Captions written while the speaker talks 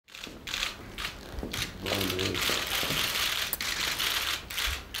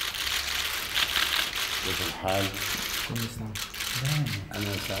كيف الحال؟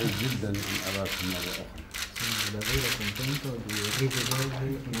 أنا سعيد جدا أن أراكم مرة أخرى.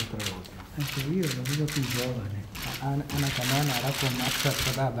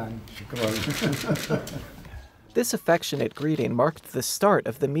 This affectionate greeting marked the start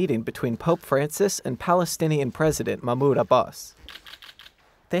of the meeting between Pope Francis and Palestinian President Mahmoud Abbas.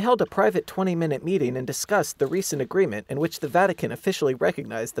 They held a private 20-minute meeting and discussed the recent agreement in which the Vatican officially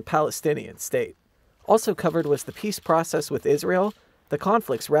recognized the Palestinian state. Also covered was the peace process with Israel, the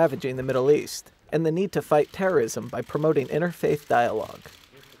conflicts ravaging the Middle East, and the need to fight terrorism by promoting interfaith dialogue.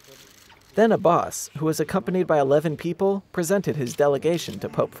 Then Abbas, who was accompanied by 11 people, presented his delegation to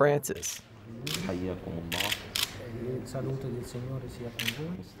Pope Francis.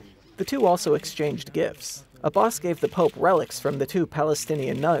 The two also exchanged gifts. Abbas gave the Pope relics from the two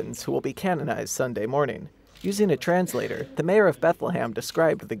Palestinian nuns who will be canonized Sunday morning. Using a translator, the mayor of Bethlehem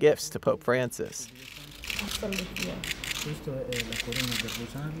described the gifts to Pope Francis.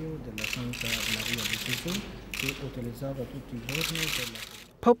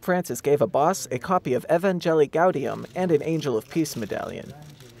 Pope Francis gave Abbas a copy of Evangelii Gaudium and an Angel of Peace medallion.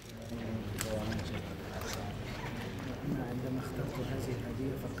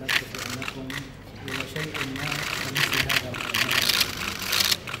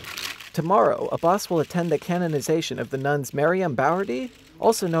 Tomorrow, Abbas will attend the canonization of the nuns Mariam Bowerdy,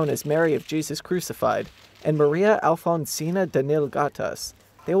 also known as Mary of Jesus Crucified, and Maria Alfonsina Danil Gatas.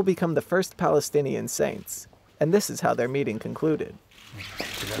 They will become the first Palestinian saints. And this is how their meeting concluded.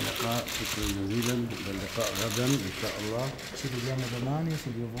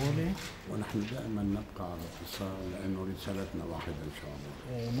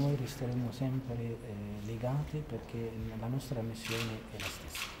 Noi resteremo sempre legati perché la nostra missione è la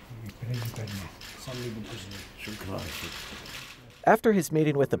stessa. After his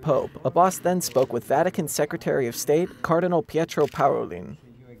meeting with the Pope, Abbas then spoke with Vatican Secretary of State Cardinal Pietro Parolin.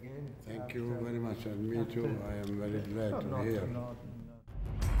 Thank you very much, and me too. I am very glad to be here.